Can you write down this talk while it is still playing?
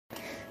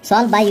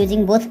Solve by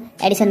using both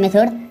Edison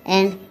method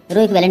and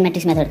row equivalent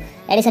matrix method.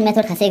 Edison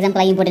method खासै एक्जामको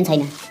लागि important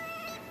छैन।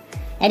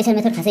 Edison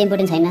method खासै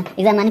important छैन,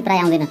 एक्जाममा नि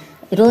प्रायः आउँदैन।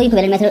 रो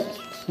इक्विभ्यालेन्ट मेथड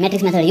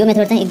म्याट्रिक्स मेथड यो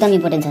मेथड चाहिँ एकदम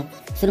इम्पोर्टेन्ट छ।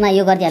 सुरुमा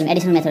यो गरिदिहालौँ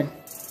Edison method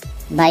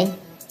by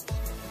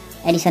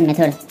Edison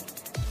method.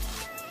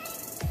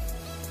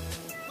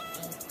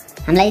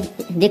 हामीलाई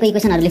दिएको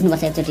इक्वेसनहरू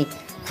लेख्नुपर्छ एकचोटि।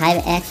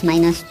 5x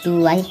 -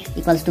 2y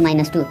 = -2।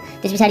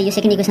 त्यस पछाडि यो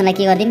सेकेन्ड इक्वेसनलाई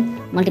के गर्दिम,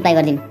 मल्टिप्लाई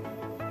गर्दिम।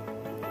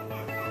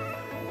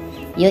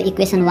 यो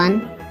इक्वेसन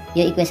 1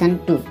 यो इक्वेसन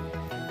 2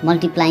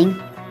 मल्टिप्लाइङ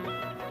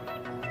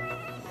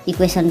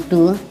इक्वेसन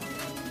 2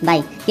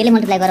 बाई केले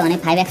मल्टिप्लाई गर भने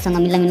 5x सँग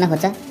मिल्न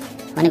खोज्छ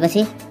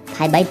भनेपछि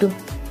 5/2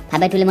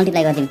 5/2 ले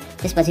मल्टिप्लाई गर्दिम।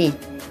 त्यसपछि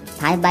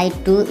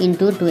 5/2 *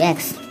 2x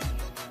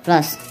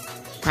प्लस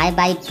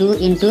 5/2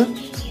 *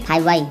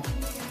 5y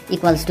 =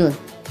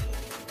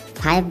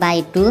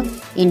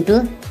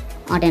 5/2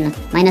 *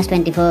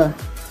 -24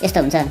 यस्तो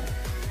हुन्छ।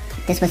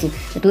 त्यसपछि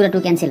 2 र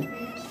 2 क्यान्सल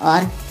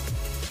और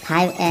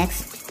 5x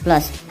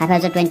प्लस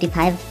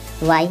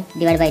 525y /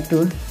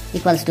 2 =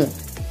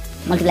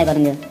 मल्टिप्लाई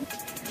गरिदियो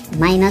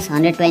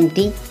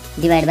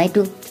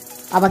 -120/2।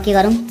 अब के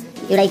गरौँ,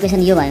 एउटा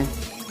इक्वेसन यो भयो,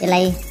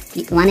 यसलाई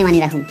 1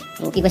 मानिराखौँ।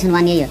 इक्वेसन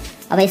 1 यही हो।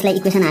 अब यसलाई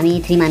इक्वेसन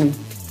हामी 3 मानौँ,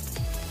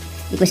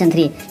 इक्वेसन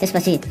 3।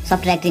 त्यसपछि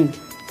सब्ट्र्याक्टिङ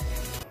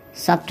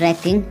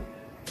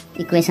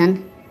इक्वेसन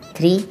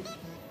 3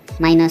 -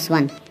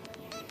 1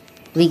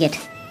 we get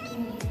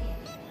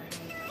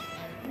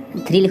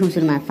 3 लेखौँ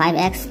सुरुमा।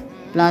 5x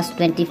प्लस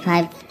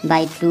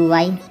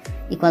 25/2y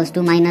 =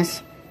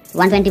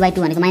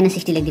 -120/2 भनेको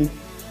 -60 लेखिदिउँ,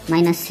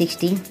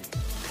 -60।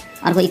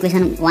 अर्को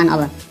इक्वेसन 1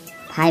 अब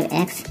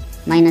 5x -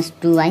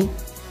 2y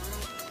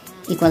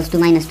 =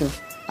 -2।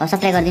 अब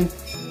सब्ट्र्याक्ट गरिदिउँ,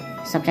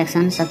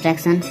 सब्ट्र्याक्सन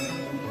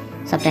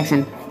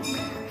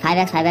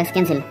 5x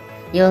क्यान्सल,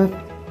 यो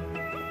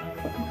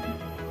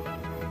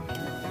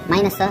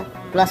माइनस छ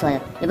प्लस भयो,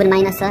 यो पनि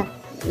माइनस छ,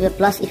 यो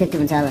प्लस इफेक्टिभ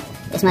हुन्छ। अब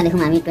यसमा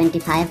लेखौँ हामी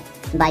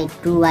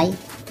 25/2y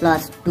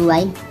प्लस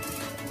 2y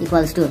 =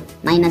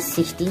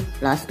 -60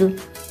 + 2।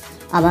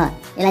 अब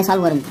यसलाई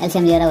सल्भ गरौँ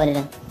एलसिएम लिएर गरेर।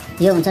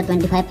 यो हुन्छ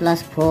 25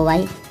 प्लस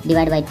 4y / 2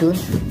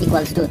 =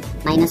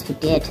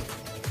 -58।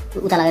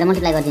 उता लगेर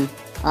मल्टिप्लाई गरिदिउँ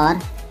और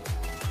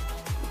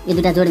यो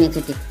दुईटा जोड्यौँ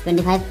एकचोटि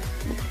 25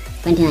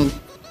 29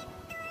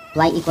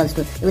 y =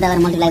 उता गएर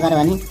मल्टिप्लाई गर्यो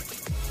भने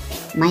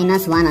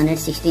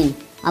 -116।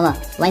 अब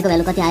y को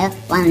भ्यालु कति आयो,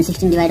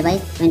 116 /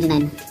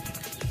 29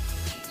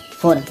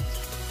 4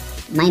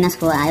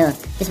 -4 आयो।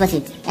 त्यसपछि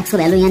x को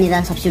भ्यालु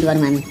यहाँनिर सब्स्टिट्युट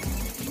गरौँ हामी।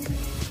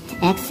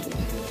 x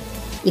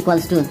 =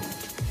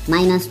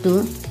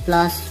 -2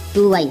 प्लस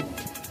 2y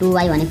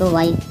 2y भनेको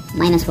y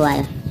 -4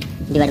 आयो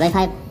 /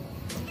 5।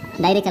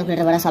 डाइरेक्ट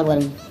क्याल्कुलेटरबाट सल्भ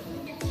गरौँ।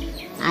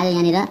 आयो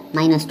यहाँनिर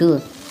 -2,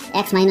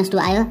 x -2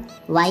 आयो,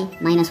 y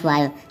 -4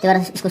 आयो। त्यही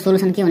भएर यसको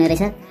सोलुसन के हुने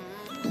रहेछ,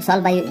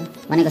 सल्भ बाई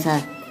भनेको छ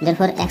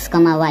देयरफोर x,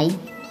 y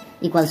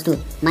 = -2,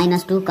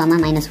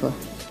 -4।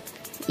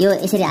 यो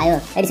यसरी आयो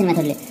एडिसन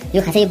मेथडले।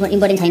 यो खासै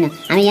इम्पोर्टेन्ट छैन।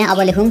 हामी यहाँ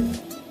अब लेखौँ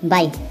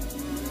by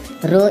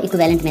rho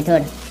equivalent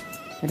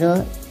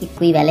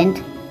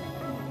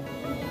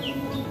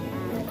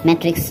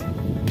matrix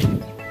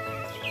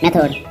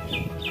method.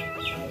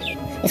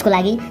 यसको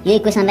लागि यो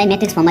इक्वेसनलाई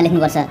म्याट्रिक्स फर्ममा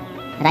लेख्नुपर्छ।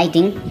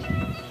 Writing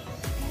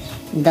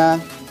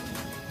the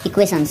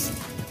equations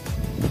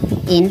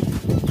in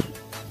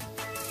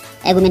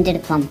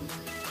एगुमेन्टेड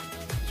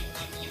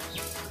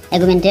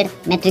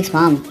matrix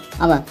form.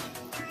 अब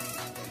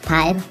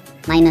 5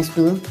 -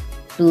 2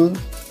 2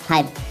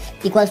 5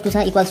 = छ,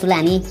 लाई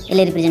हामी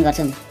यसले रिप्रेजेन्ट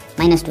गर्छौँ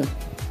 -2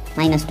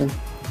 -2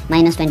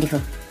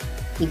 -24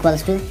 =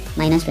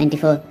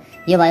 -24।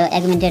 यो भयो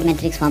एगुमेन्टेड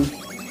म्याट्रिक्स फर्म।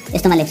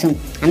 यस्तोमा लेख्छौँ।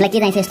 हामीलाई के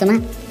चाहिन्छ, यस्तोमा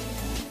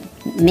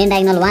मेन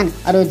डायगोनल 1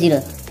 अरू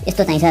 0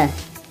 यस्तो चाहिन्छ।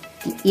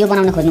 यो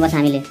बनाउन खोज्नुपर्छ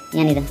हामीले।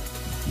 यहाँनिर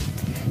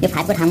यो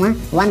 5 को ठाउँमा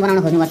 1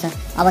 बनाउन खोज्नुपर्छ।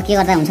 अब के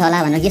गर्दा हुन्छ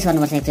होला भनेर गेस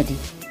गर्नुपर्छ एकचोटि।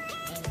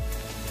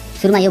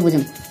 सुरुमा यो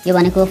बुझौँ। यो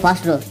भनेको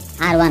फर्स्ट रो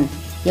R1,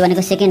 यो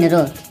भनेको सेकेन्ड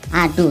रो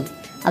R2।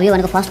 अब यो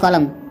भनेको फर्स्ट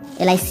कलम,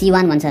 यसलाई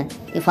C1 भन्छ,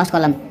 यो फर्स्ट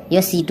कलम,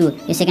 यो C2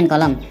 यो सेकेन्ड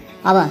कलम।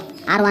 अब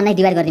R1 लाई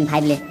डिभाइड गरिदिउँ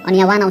 5 ले, अनि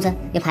यहाँ 1 आउँछ।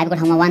 यो 5 को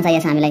ठाउँमा 1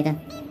 चाहिएको छ हामीलाई त।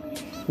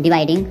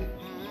 डिभाइडिङ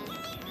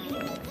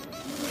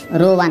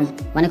रो 1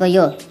 भनेको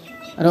यो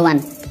रो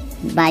 1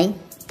 बाई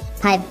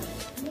 5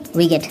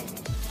 we get।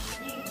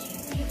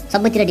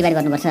 सबैतिर डिभाइड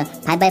गर्नुपर्छ।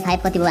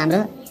 5/5 कति भयो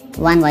हाम्रो,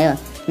 1 भयो।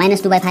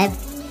 -2/5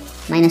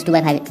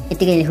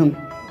 यतिकै लेखौँ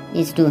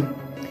इज 2।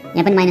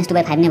 यहाँ पनि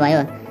 -2/5 नै भयो।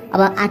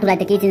 अब R2 लाई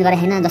त केही चेन्ज गरे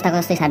छैन, जस्ताको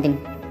जस्तै सार्दिउँ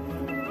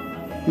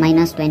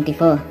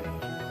 -24।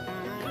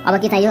 अब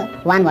के चाहियो,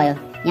 1 भयो,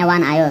 यहाँ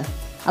 1 आयो।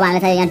 अब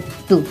हामीलाई चाहियो यहाँ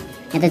 2,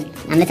 यहाँ त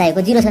हामीलाई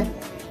चाहिएको 0 छ।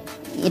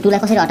 यो 2 लाई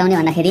कसरी हटाउने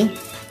भन्दाखेरि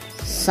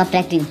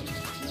सब्ट्र्याक्टिङ।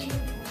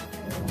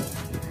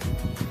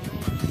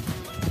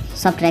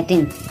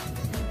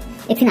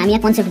 एकछिन हामी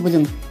यहाँ कन्सेप्ट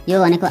बुझौँ। यो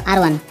भनेको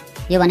R1,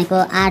 यो भनेको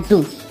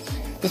R2,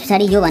 त्यस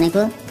पछाडि यो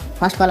भनेको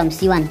फर्स्ट कलम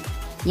C1,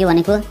 यो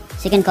भनेको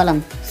सेकेन्ड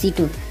कलम C2,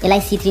 यसलाई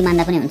C3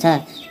 मान्दा पनि हुन्छ।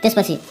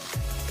 त्यसपछि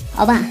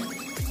अब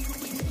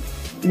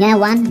यहाँ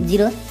 1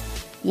 0,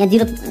 यहाँ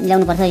 0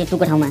 ल्याउनुपर्छ यो 2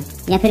 को ठाउँमा,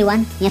 यहाँ फेरि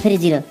 1, यहाँ फेरि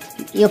 0,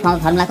 यो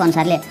फर्मुलाको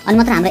अनुसारले। अनि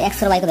मात्र हाम्रो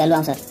x र y को भ्यालु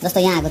आउँछ, जस्तो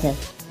यहाँ आएको थियो।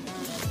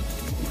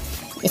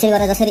 यसरी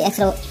गरेर जसरी x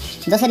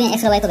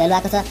र y को भ्यालु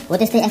आएको छ हो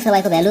त्यस्तै x र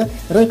y को भ्यालु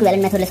रो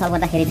इक्विभ्यालेन्ट मेथडले सल्भ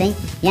गर्दाखेरि चाहिँ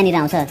यहाँनिर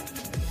आउँछ।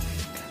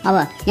 अब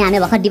यहाँ हामीले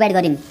भर्खर डिभाइड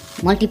गर्यौं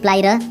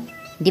मल्टिप्लाई र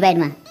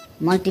डिभाइडमा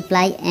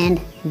मल्टिप्लाई एन्ड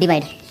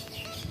डिभाइड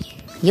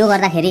यो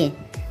गर्दाखेरि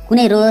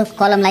कुनै रो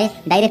कलमलाई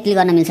डाइरेक्टली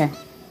गर्न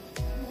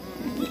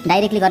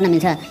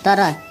मिल्छ तर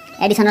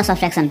एडिसन र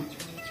सब्ट्र्याक्सन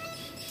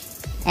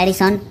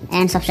एडिसन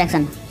एन्ड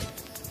सब्ट्र्याक्सन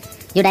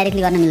यो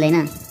डाइरेक्टली गर्न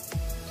मिल्दैन।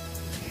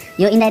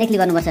 यो इन्डाइरेक्टली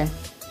गर्नुपर्छ।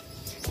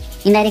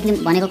 इन्डाइरेक्टली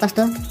भनेको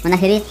कस्तो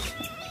भन्दाखेरि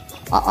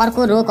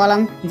अर्को रो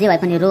कलम जे भए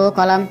पनि रो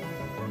कलम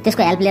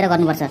त्यसको हेल्प लिएर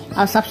गर्नुपर्छ।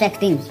 अब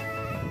सब्ट्र्याक्टिङ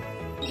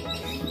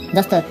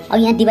जस्तो अब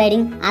यहाँ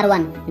dividing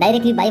r1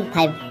 directly by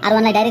 5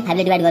 r1 लाई डाइरेक्ट 5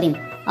 ले डिभाइड गर्यौं।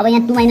 अब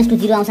यहाँ 2 - 2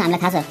 0 आउँछ हामीलाई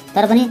थाहा छ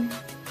तर पनि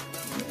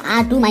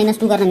r2 -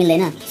 2 गर्न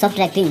मिल्दैन।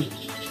 सब्ट्र्याक्टिङ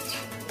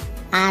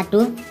r2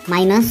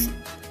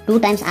 - 2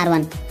 टाइम्स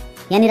r1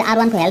 यहाँनिर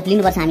r1 को हेल्प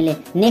लिनुपर्छ हामीले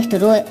नेक्स्ट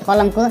रो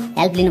कलमको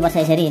हेल्प लिनुपर्छ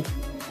यसरी।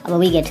 अब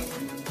वी गेट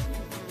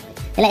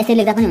यसलाई यसरी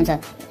लेख्दा पनि हुन्छ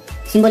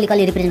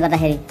सिम्बोलिकली रिप्रेजेन्ट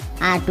गर्दाखेरि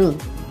r2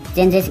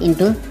 changes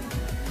into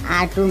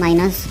r2 -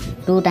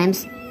 2 times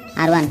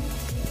r1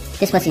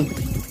 त्यसपछि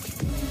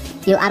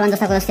यो r1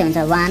 जस्ताको जस्तै हुन्छ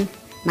 1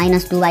 -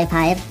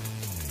 2/5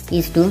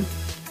 इज टु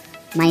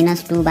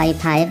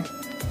 -2/5।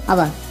 अब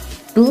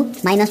 2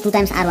 - 2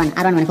 टाइम्स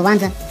r1 भनेको 1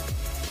 छ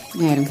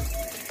यहाँ हेरौँ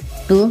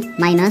 2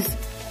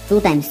 - 2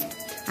 टाइम्स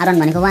r1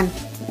 भनेको 1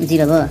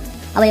 0 भयो।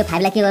 अब यो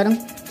 5 लाई के गरौँ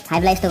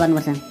 5 लाई यस्तो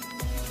गर्नुपर्छ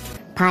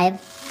 5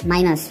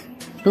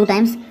 - 2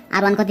 टाइम्स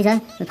r1 कति छ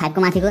यो 5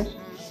 को माथिको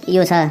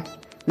यो छ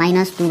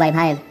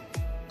 -2/5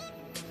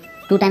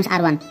 2 टाइम्स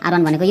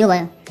r1 भनेको यो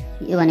भयो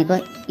यो भनेको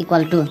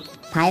equal to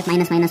 5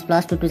 -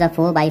 plus 2 =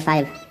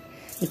 4/5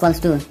 equals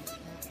to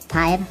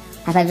 5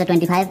 5 =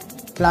 25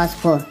 plus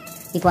 4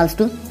 equals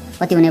to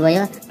कति हुने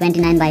भयो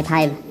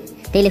 29/5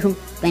 त्यही लेखौँ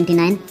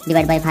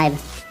 29/5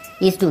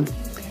 इज टु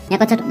यहाँ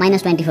कति छ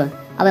 -24।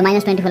 अब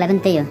 -24 लाई पनि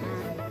त्यही हो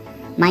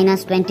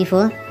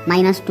 -24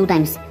 - 2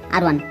 टाइम्स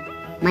r1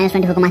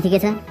 -24 को माथि के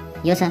छ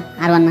यो छ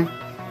r1 मा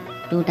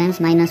 2 टाइम्स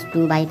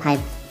 -2/5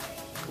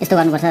 यस्तो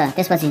गर्नुपर्छ।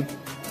 त्यसपछि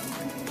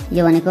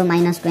यो भनेको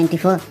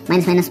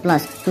 -24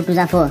 प्लस 2 =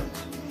 4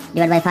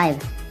 डिभाइड बाइ 5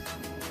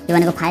 यो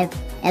भनेको 5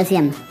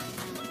 एलसीएम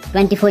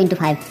 24 ×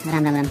 5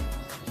 राम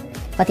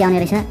कति आउने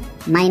रहेछ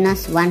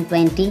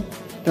 -120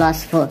 प्लस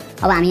 4।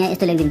 अब हामी यहाँ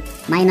यस्तो लेख्दिउँ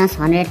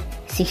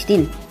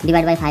 -116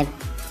 डिभाइड बाइ 5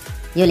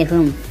 यो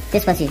लेखौँ।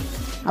 त्यसपछि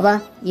अब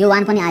यो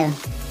 1 पनि आयो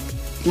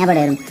यहाँबाट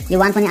हेरौँ यो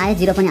 1 पनि आयो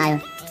 0 पनि आयो।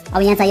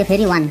 अब यहाँ चाहियो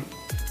फेरि 1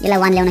 यसलाई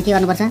 1 ल्याउन के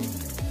गर्नुपर्छ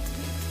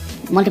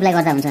मल्टिप्लाई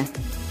गर्दा हुन्छ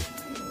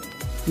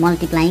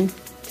मल्टिप्लाइङ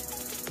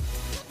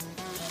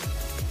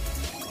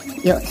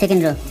यो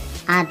सेकेन्ड रो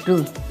r2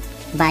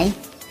 बाइ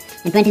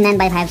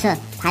 29/5 छ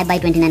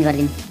 5/29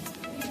 गरिदिउँ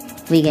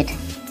वी गेट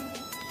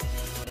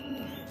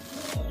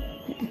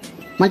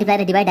मल्टिप्लाई र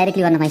डिभाइड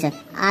डाइरेक्टली गर्न पाइन्छ।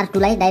 r2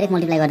 लाई डाइरेक्ट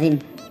मल्टिप्लाई गरिदिउँ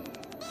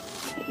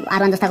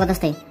r1 जस्ताको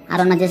जस्तै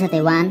r1 मा जे छ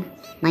त्यही 1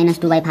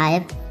 -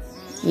 2/5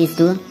 इज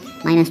टु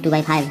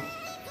 -2/5।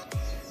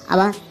 अब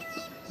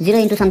 0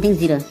 इन्टु समथिङ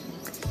 0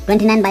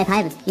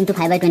 29/5 इन्टु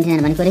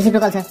 5/29 भनेको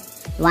रेसिप्रोकल छ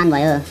 1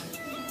 भयो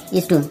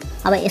इज टु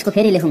अब यसको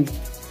फेरि लेखौँ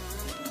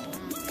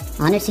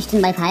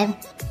 116/5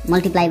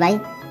 मल्टिप्लाई बाइ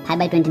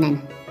 5/29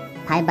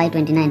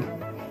 5/29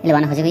 यसले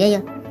भन्न खोजेको यही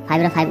हो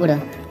 5 र 5 उडो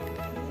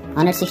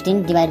 116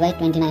 डिभाइड बाइ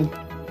 29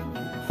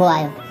 4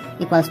 आयो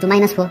इक्वल्स टु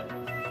 -4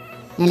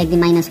 यहाँ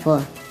लेख्दिउँ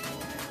 -4।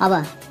 अब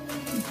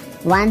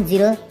 1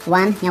 0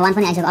 1 यहाँ 1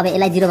 पनि आइसक्यो। अब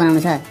यसलाई 0 बनाउनु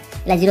छ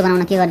यसलाई 0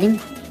 बनाउन के गर्दिउँ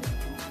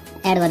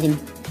add गर्दिउँ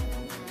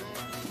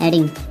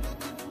adding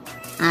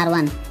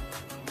r1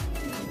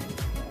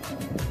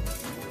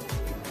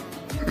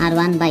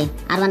 by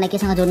r1 लाई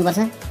केसँग जोड्नुपर्छ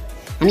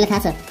हामीलाई थाहा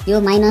छ यो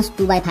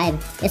 -2/5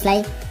 यसलाई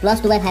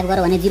 +2/5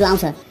 गऱ्यो भने 0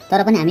 आउँछ तर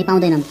पनि हामी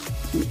पाउँदैनौँ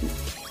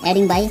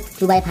adding by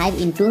 2/5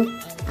 into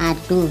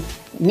r2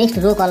 next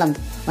row कलम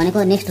भनेको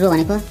नेक्स्ट रो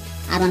भनेको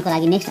r1 को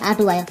लागि नेक्स्ट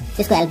r2 आयो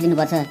त्यसको हेल्प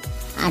लिनुपर्छ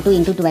r2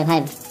 इन्टु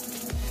 2/5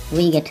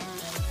 वी गेट।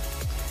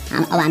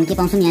 अब हामी के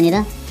पाउँछौँ यहाँनिर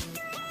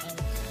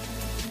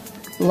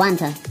 1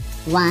 छ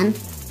 1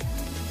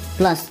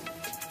 प्लस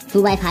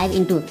 2/5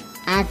 इन्टु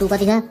r2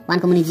 कति छ 1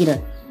 को मुनि 0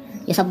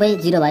 यो सबै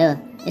 0 भयो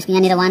यसको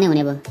यहाँनिर 1 नै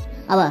हुने भयो।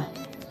 अब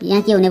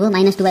यहाँ के हुने भयो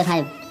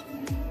 -2/5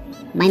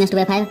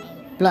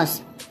 प्लस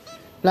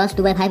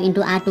 2/5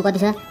 इन्टु r2 कति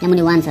छ यहाँ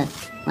मुनि 1 छ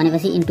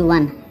भनेपछि इन्टु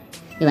 1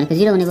 यो भनेको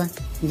 0 हुने भयो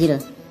 0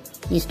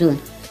 इज टु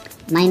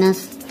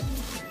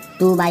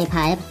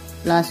 -2/5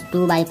 प्लस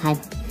 2/5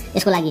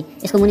 यसको लागि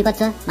यसको मुनि कति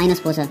छ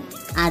 -4 छ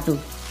r2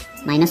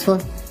 -4।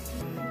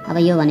 अब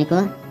यो भनेको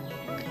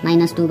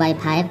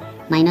 -2/5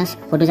 -4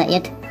 =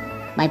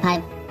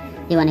 8/5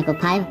 यो भनेको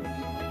 5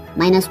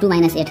 -2 -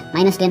 8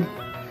 -10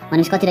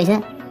 भनेपछि कति रहेछ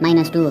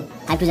 -2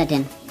 5 2 =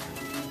 10।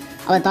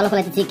 अब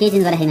तलकोलाई चाहिँ केही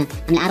चेन्ज गरेको छैन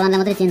हामीले r1 लाई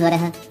मात्रै चेन्ज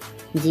गरेको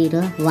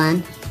 0 1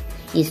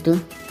 इज टु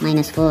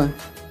 -4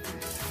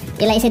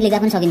 यसलाई यसरी लेख्दा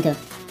पनि सकिन्थ्यो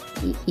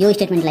यो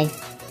स्टेटमेन्टलाई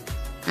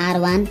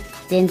r1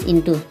 change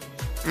into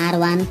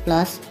r1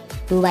 plus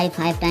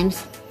 2/5 times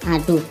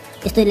r2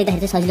 यस्तो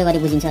लेख्दाखेरि चाहिँ सजिलो गरी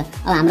बुझिन्छ।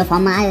 अब हाम्रो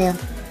फर्ममा आयो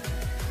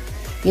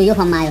यो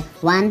फर्ममा आयो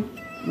 1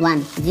 1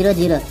 0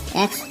 0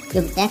 x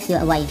यो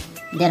y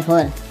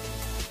therefore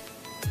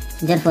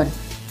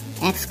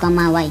x,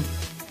 y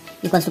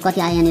equals to कति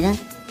आयो यहाँनिर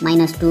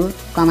 -2,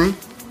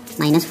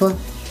 -4।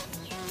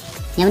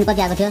 यहाँ पनि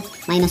कति आएको थियो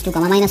 -2,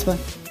 -4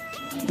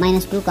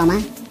 -2,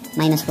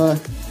 -4।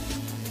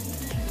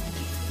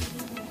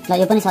 ल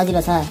यो पनि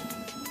सजिलो छ,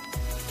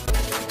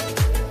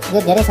 यो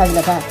धेरै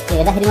सजिलो छ। त्यो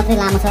हेर्दाखेरि मात्रै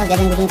लामो छ,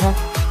 ज्यादै बुझ्नु छ,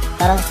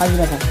 तर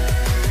सजिलो छ।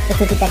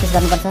 एकचोटि प्र्याक्टिस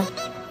गर्नुपर्छ,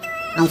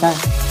 आउँछ।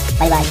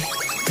 By by,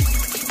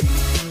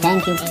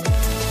 thank you.